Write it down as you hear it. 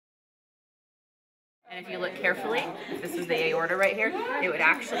And if you look carefully, this is the aorta right here, it would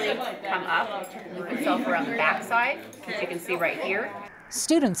actually come up, loop itself around the backside, as you can see right here.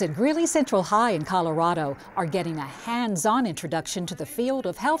 Students at Greeley Central High in Colorado are getting a hands-on introduction to the field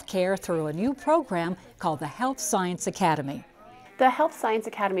of healthcare through a new program called the Health Science Academy. The Health Science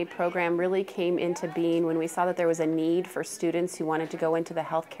Academy program really came into being when we saw that there was a need for students who wanted to go into the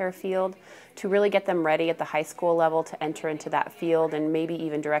healthcare field to really get them ready at the high school level to enter into that field and maybe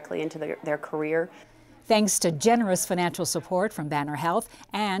even directly into their career. Thanks to generous financial support from Banner Health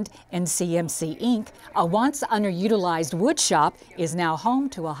and NCMC Inc., a once underutilized wood shop is now home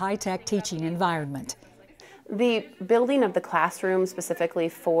to a high-tech teaching environment. The building of the classroom specifically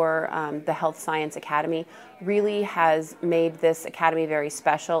for the Health Science Academy really has made this academy very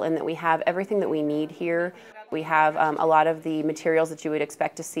special in that we have everything that we need here. We have a lot of the materials that you would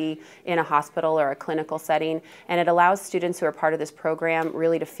expect to see in a hospital or a clinical setting, and it allows students who are part of this program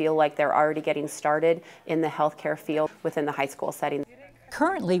really to feel like they're already getting started in the healthcare field within the high school setting.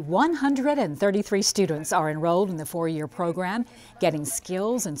 Currently, 133 students are enrolled in the four-year program, getting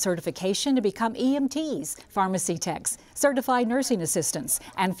skills and certification to become EMTs, pharmacy techs, certified nursing assistants,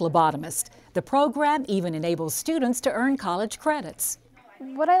 and phlebotomists. The program even enables students to earn college credits.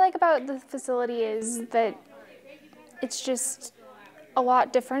 What I like about the facility is that it's just a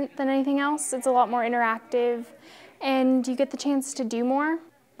lot different than anything else. It's a lot more interactive, and you get the chance to do more.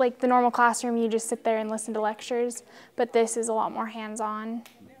 Like the normal classroom, you just sit there and listen to lectures, but this is a lot more hands-on.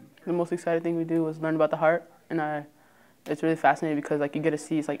 The most exciting thing we do was learn about the heart, and it's really fascinating because you get to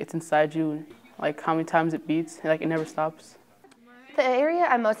see it's inside you, how many times it beats, it never stops. The area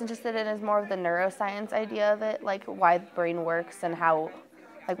I'm most interested in is more of the neuroscience idea of it, why the brain works and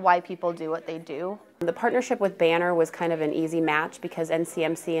why people do what they do. The partnership with Banner was kind of an easy match because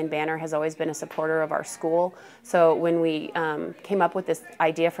NCMC and Banner has always been a supporter of our school. So when we came up with this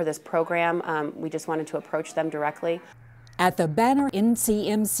idea for this program, we just wanted to approach them directly. At the Banner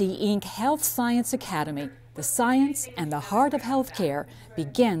NCMC Inc. Health Science Academy, the science and the heart of healthcare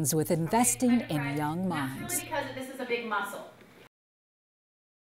begins with investing in young minds. Because this is a big muscle.